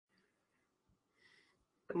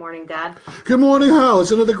Good morning, Dad. Good morning, Hal.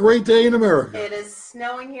 It's another great day in America. It is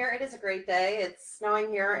snowing here. It is a great day. It's snowing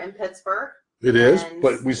here in Pittsburgh. It is,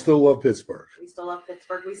 but we still love Pittsburgh. We still love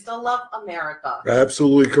Pittsburgh. We still love America.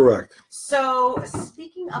 Absolutely correct. So,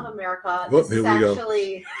 speaking of America, Here this is we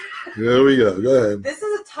actually... There we go. Go ahead. This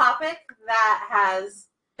is a topic that has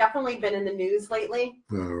definitely been in the news lately.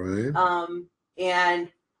 All right. And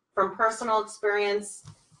from personal experience,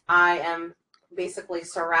 I am basically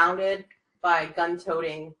surrounded by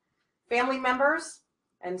gun-toting family members.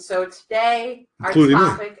 And so today, Including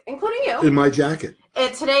our topic, including you, in my jacket.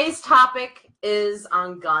 Today's topic is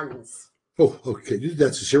on guns. Oh, okay.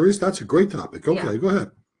 That's serious. That's a great topic. Okay, Yeah. Go ahead.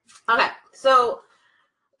 Okay, so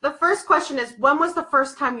the first question is, when was the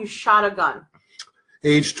first time you shot a gun?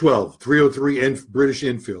 Age 12, 303 British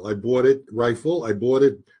Enfield. I bought it, rifle. I bought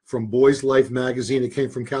it from Boys Life magazine. It came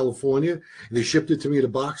from California, and they shipped it to me in a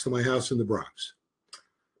box to my house in the Bronx.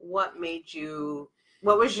 What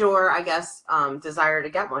was your, I guess, desire to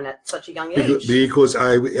get one at such a young age? Because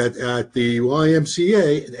at the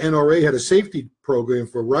YMCA, the NRA had a safety program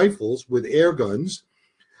for rifles with air guns.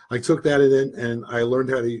 I took that and I learned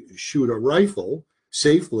how to shoot a rifle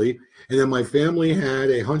safely. And then my family had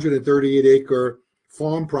a 138-acre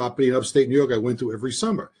farm property in upstate New York I went to every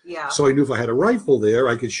summer. Yeah. So I knew if I had a rifle there,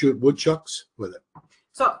 I could shoot woodchucks with it.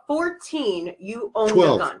 So at 14, you owned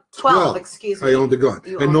 12. a gun. 12, excuse me. I owned a gun.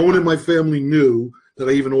 And no one in my family knew that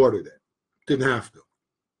I even ordered it. Didn't have to.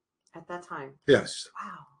 At that time? Yes.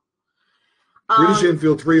 Wow. British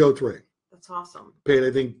Enfield 303. That's awesome. Paid,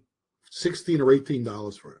 I think, $16 or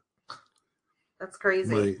 $18 for it. That's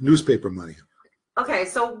crazy. My newspaper money. Okay,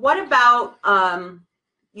 so what about,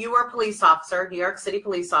 you were a police officer, New York City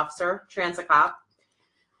police officer, transit cop.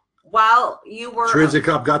 While you were... Transit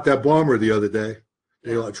cop got that bomber the other day.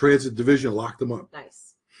 The transit division locked them up.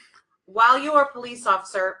 Nice. While you were a police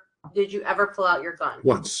officer, did you ever pull out your gun?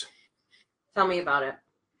 Once. Tell me about it.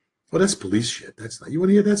 Well, that's police shit. That's not. You want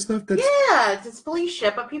to hear that stuff? Yeah, it's police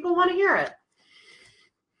shit, but people want to hear it.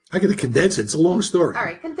 I got to condense it. It's a long story. All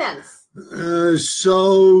right, condense.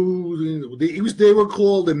 So they were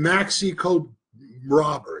called the Maxi Coat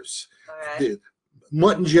robbers. Okay. The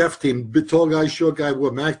Mutt and Jeff team, the tall guy, short guy,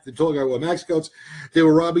 the tall guy wore Maxi coats. They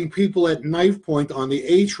were robbing people at knife point on the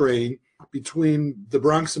A train between the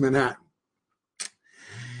Bronx and Manhattan.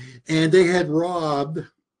 And they had robbed,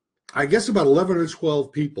 I guess, about 11 or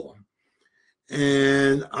 12 people.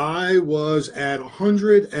 And I was at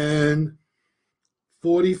 145th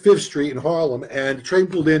Street in Harlem, and the train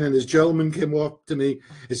pulled in, and this gentleman came up to me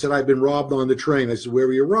and said, "I've been robbed on the train." I said, "Where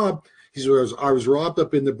were you robbed?" He said, I was robbed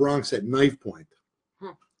up in the Bronx at knife point.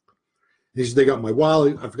 He said, "They got my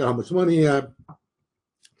wallet. I forgot how much money he had."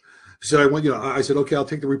 He said, I said, "Okay, I'll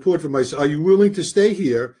take the report from myself. Are you willing to stay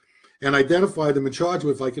here and identify them and charge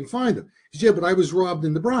them if I can find them?" He said, "Yeah, but I was robbed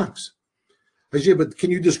in the Bronx." I said, "Yeah, but can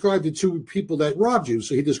you describe the two people that robbed you?"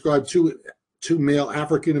 So he described two male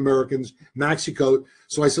African-Americans, Maxi coat.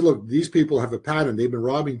 So I said, "Look, these people have a pattern. They've been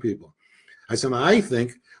robbing people." I said, "I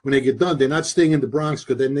think when they get done, they're not staying in the Bronx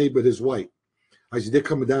because their neighborhood is white." I said, "They're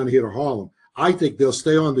coming down here to Harlem. I think they'll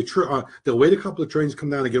stay on the train. They'll wait a couple of trains, come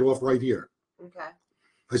down and get off right here." Okay.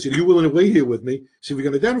 I said, "You willing to wait here with me, see if we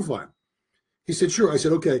can identify him?" He said, "Sure." I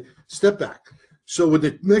said, "Okay, step back." So when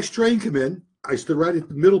the next train came in, I stood right at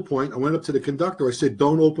the middle point. I went up to the conductor. I said,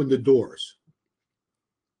 "Don't open the doors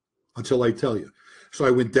until I tell you." So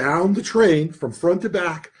I went down the train from front to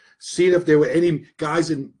back, seeing if there were any guys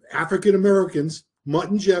in African Americans,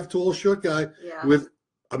 Mutt and Jeff, tall, short guy, with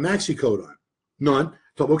a Maxi coat on. None.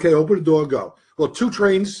 So, okay, open the door, go. Well, two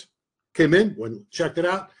trains came in, checked it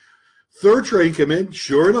out. Third train came in.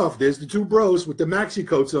 Sure enough, there's the two bros with the Maxi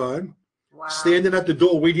coats on, standing at the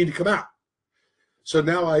door waiting to come out. So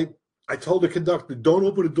now I told the conductor, "Don't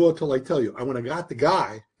open the door till I tell you." And when I got the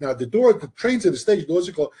guy, now the trains at the station, doors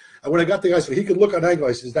are closed. And when I got the guy, so he could look on angle,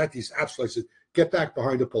 I said, "Is that these absolutely?" I said, "Get back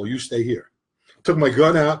behind the pole. You stay here." Took my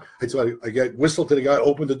gun out. I got whistled to the guy,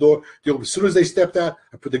 opened the door. As soon as they stepped out,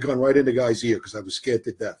 I put the gun right in the guy's ear because I was scared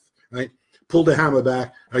to death. Right? Pulled the hammer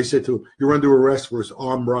back. I said to him, "You're under arrest for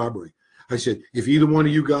armed robbery." I said, "If either one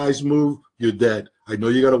of you guys move, you're dead. I know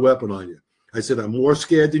you got a weapon on you." I said, "I'm more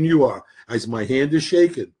scared than you are." I said, "My hand is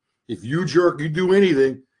shaking. If you jerk, you do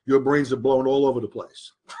anything, your brains are blown all over the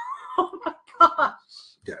place." Oh my gosh.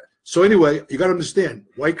 Yeah. So anyway, you got to understand,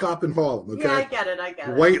 white cop in Harlem. Okay. Yeah, I get it.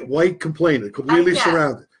 White complainer, completely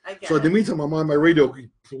surrounded. So in the meantime, I'm on my radio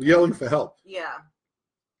yelling for help. Yeah.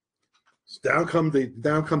 Down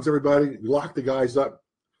comes everybody. We locked the guys up.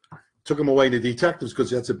 Took them away to detectives because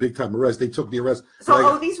that's a big time arrest. They took the arrest.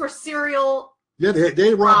 So these were serial. Yeah,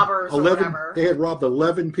 they robbed robbers 11. They had robbed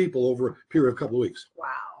 11 people over a period of a couple of weeks. Wow.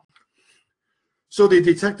 So the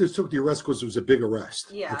detectives took the arrest because it was a big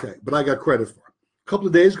arrest. Yeah. Okay, but I got credit for it. A couple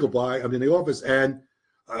of days go by, I'm in the office, and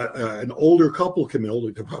an older couple come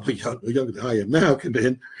in, they're probably younger than I am now, come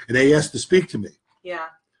in, and they asked to speak to me. Yeah.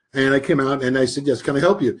 And I came out and I said, yes, can I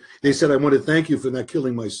help you? They said, I want to thank you for not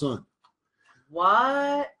killing my son.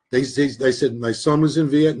 What? They said, my son was in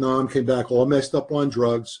Vietnam, came back all messed up on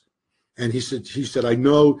drugs. And he said, I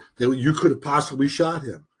know that you could have possibly shot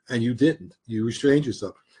him, and you didn't. You restrained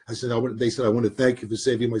yourself. They said, I want to thank you for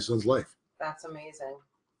saving my son's life. That's amazing.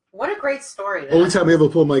 What a great story. Only time I ever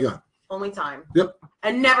pulled my gun. Only time. Yep.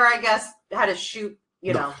 And never, I guess, had to shoot,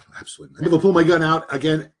 you know. Absolutely. I never pulled my gun out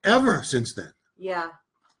again ever since then. Yeah.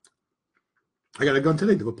 I got a gun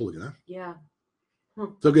today, never pulled it out. Yeah.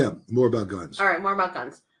 So again, more about guns. All right, more about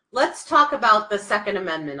guns. Let's talk about the Second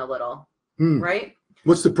Amendment a little, right?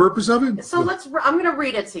 What's the purpose of it? So I'm going to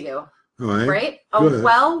read it to you. All right. Right? A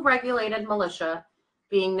well-regulated militia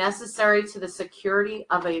being necessary to the security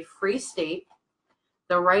of a free state,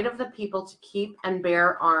 the right of the people to keep and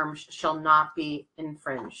bear arms shall not be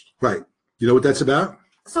infringed. Right. You know what that's about?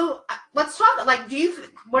 So let's talk, like,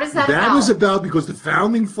 what is that about? That was about because the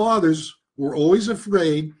founding fathers were always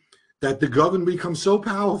afraid that the government becomes so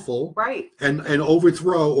powerful, right, and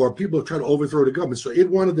overthrow, or people try to overthrow the government. So it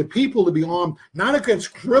wanted the people to be armed, not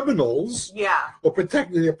against criminals, yeah, or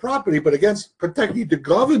protecting their property, but against protecting the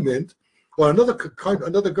government or another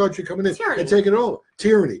country coming in and taking it over.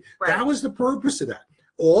 Tyranny. Right. That was the purpose of that.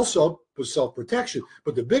 Also was self-protection,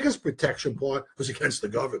 but the biggest protection part was against the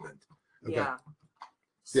government. Okay. Yeah.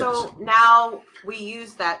 So now we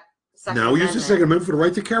use that Second Amendment. Now we use the Second Amendment for the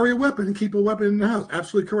right to carry a weapon and keep a weapon in the house.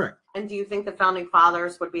 Absolutely correct. And do you think the founding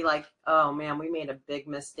fathers would be like, oh man, we made a big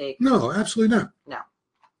mistake? No, absolutely not. No.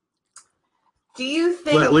 Do you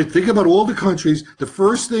think... Well, think about all the countries. The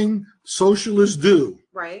first thing socialists do,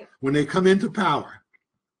 right, when they come into power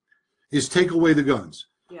is take away the guns.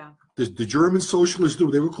 Yeah. The German socialists do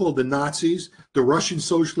it. They were called the Nazis. The Russian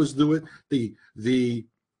socialists do it. The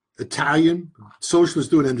Italian socialists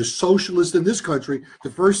do it. And the socialists in this country, the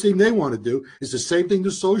first thing they want to do is the same thing the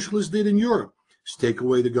socialists did in Europe, is take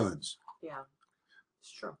away the guns. Yeah,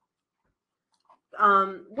 it's true.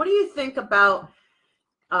 What do you think about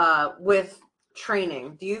with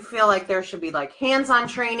training? Do you feel like there should be like hands-on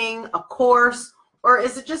training, a course, or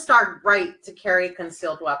is it just our right to carry a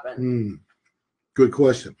concealed weapon? Good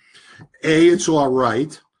question. It's all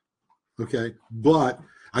right, okay, but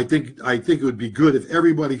I think it would be good if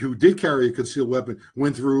everybody who did carry a concealed weapon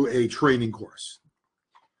went through a training course.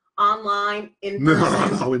 Online, in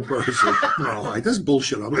person. No, in person. No, that's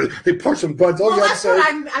bullshit. They push some buttons. Well, that's what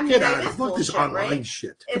I'm get out of fuck this online right?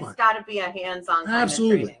 shit. It's got to be a hands-on kind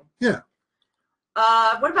Absolutely. of training. Yeah.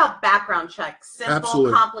 What about background checks? Simple,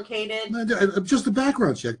 Absolutely. Complicated? Just a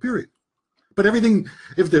background check, period. But everything,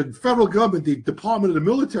 if the federal government, the Department of the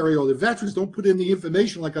Military, or the veterans don't put in the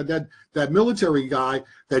information like that military guy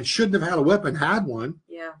that shouldn't have had a weapon had one,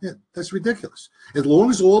 yeah, that's ridiculous. As long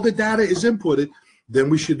as all the data is inputted, then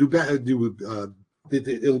we should the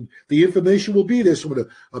information will be there. So when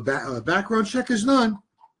a background check is done,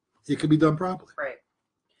 it can be done properly. Right.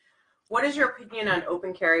 What is your opinion on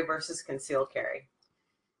open carry versus concealed carry?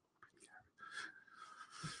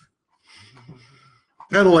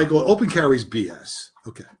 I don't like open carry is BS.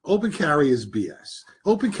 Okay, open carry is BS.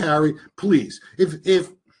 Open carry, please.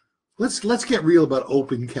 If let's get real about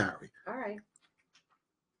open carry. All right.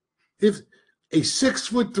 If a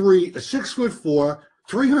 6'3", a 6'4",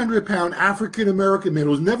 300-pound African American man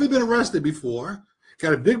who's never been arrested before,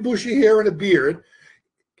 got a big bushy hair and a beard,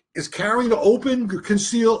 is carrying an open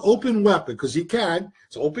weapon, because he can.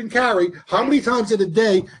 It's open carry. How many times in a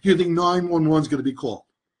day do you think 911 is going to be called?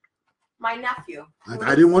 My nephew.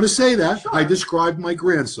 I didn't want to say that. Sure. I described my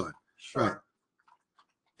grandson. Sure. Right.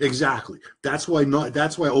 Exactly. That's why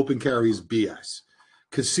open carry is BS.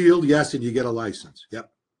 Concealed, yes, and you get a license.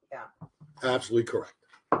 Yep. Yeah. Absolutely correct.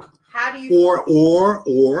 How do you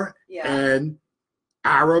or yeah. an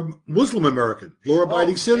Arab Muslim American,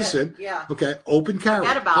 law-abiding citizen. Yeah. Okay, open carry.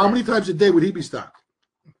 Forget about How it. many times a day would he be stopped?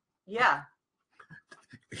 Yeah.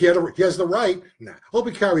 He has the right. Nah.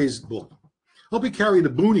 Open carry is bull. Open carry the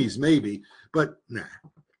boonies maybe, but nah.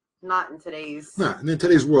 Not in today's. Nah, and in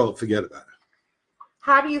today's world, forget about it.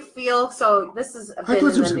 How do you feel? So this is. I thought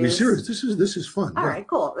this was going to be serious. This is fun. All right,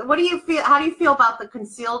 cool. What do you feel? How do you feel about the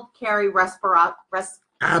Concealed Carry Reciprocity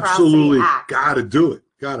Absolutely, Act? got to do it.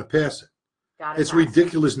 Got to pass it. It's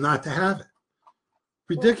ridiculous not to have it.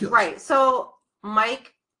 Ridiculous. Well, right. So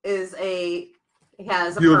Mike has a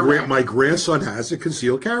permit. My grandson has a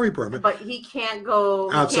concealed carry permit, but he can't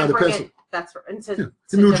go outside of Pennsylvania. That's right.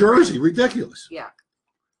 In New Jersey. Ridiculous. Yeah.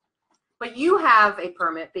 But you have a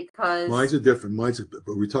permit because. Mine's a different. Mine's a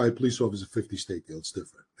retired police officer, 50 state deal. It's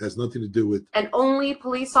different. It has nothing to do with And only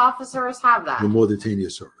police officers have that. the more than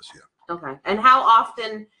 10-year service. Yeah. Okay. And how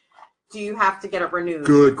often do you have to get it renewed?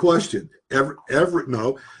 Good question. It has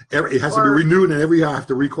to be renewed, and every year I have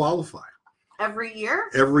to requalify. Every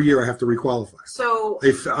year? Every year I have to requalify. So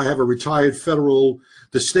I have a retired federal.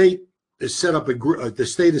 The state has set up a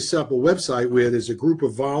website where there's a group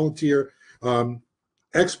of volunteer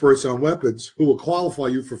experts on weapons who will qualify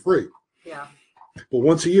you for free. yeah. But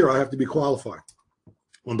once a year I have to be qualified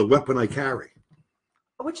on the weapon I carry,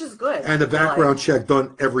 Which is good. and the background check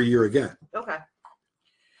done every year again. Okay.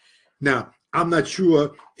 Now, I'm not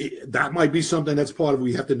sure that might be something that's part of,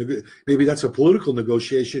 we have to, maybe that's a political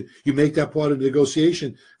negotiation. You make that part of the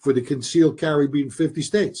negotiation for the concealed carry being 50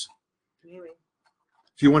 states. Maybe.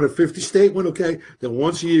 If you want a 50 state one, okay, then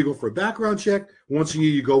once a year you go for a background check. Once a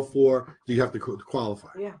year you go for, you have to qualify.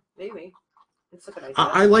 Yeah, maybe. It's a good idea.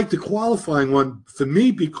 I like the qualifying one for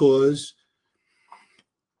me because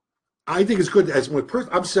I think it's good as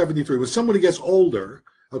I'm 73. When somebody gets older,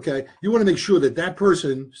 okay, you want to make sure that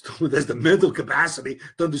person has the mental capacity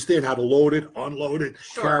to understand how to load it, unload it,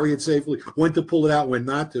 Sure. carry it safely, when to pull it out, when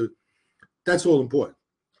not to. That's all important.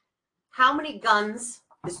 How many guns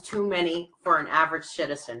is too many for an average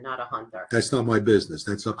citizen, not a hunter? That's not my business.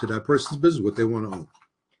 That's up to that person's business, what they want to own.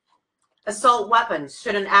 Assault weapons.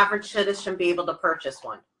 Should an average citizen be able to purchase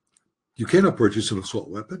one? You cannot purchase an assault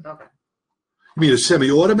weapon. Okay. You mean a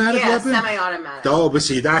semi-automatic Yeah, weapon? semi-automatic. Oh, but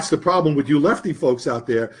see, that's the problem with you lefty folks out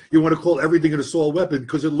there. You want to call everything an assault weapon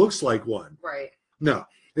because it looks like one. Right. No,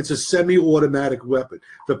 it's a semi-automatic weapon.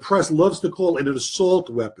 The press loves to call it an assault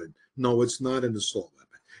weapon. No, it's not an assault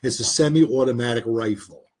weapon. It's a semi-automatic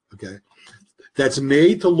rifle, okay? That's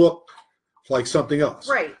made to look like something else.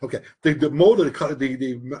 Right. Okay.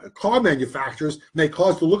 The car manufacturers make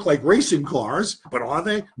cars to look like racing cars, but are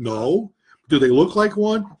they? No. Do they look like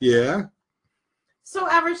one? Yeah. So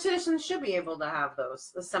average citizens should be able to have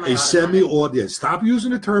those. The A semi-automatic. semi-automatic. Stop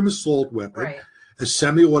using the term assault weapon. Right. A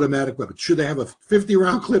semi-automatic weapon. Should they have a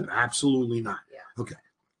 50-round clip? Absolutely not. Yeah. Okay.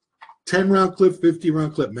 10-round clip,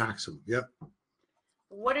 50-round clip maximum. Yep.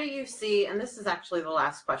 What do you see? And this is actually the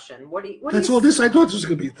last question. What do That's you all this. I thought this was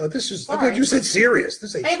going to be. I thought you said serious.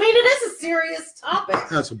 This ain't. I mean, it is a serious topic.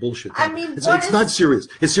 That's a bullshit. I mean, it's what is- not serious.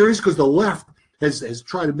 It's serious because the left has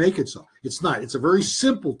tried to make it so. It's not. It's a very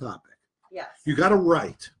simple topic. Yes. You got to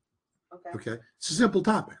write. Okay. Okay. It's a simple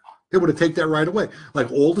topic. They would have taken that right away.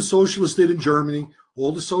 Like all the socialists did in Germany,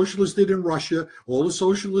 all the socialists did in Russia, all the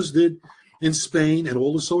socialists did in Spain, and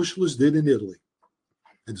all the socialists did in Italy.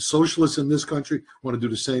 And the socialists in this country want to do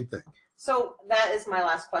the same thing. So that is my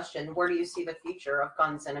last question. Where do you see the future of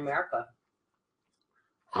guns in America?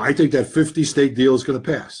 I think that 50-state deal is going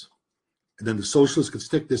to pass. And then the socialists can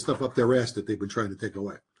stick this stuff up their ass that they've been trying to take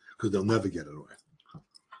away because they'll never get it away.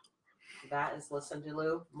 That is listen to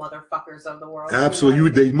Lou, motherfuckers of the world.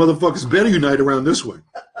 Absolutely. They motherfuckers better unite around this one.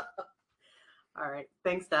 All right.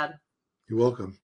 Thanks, Dad. You're welcome.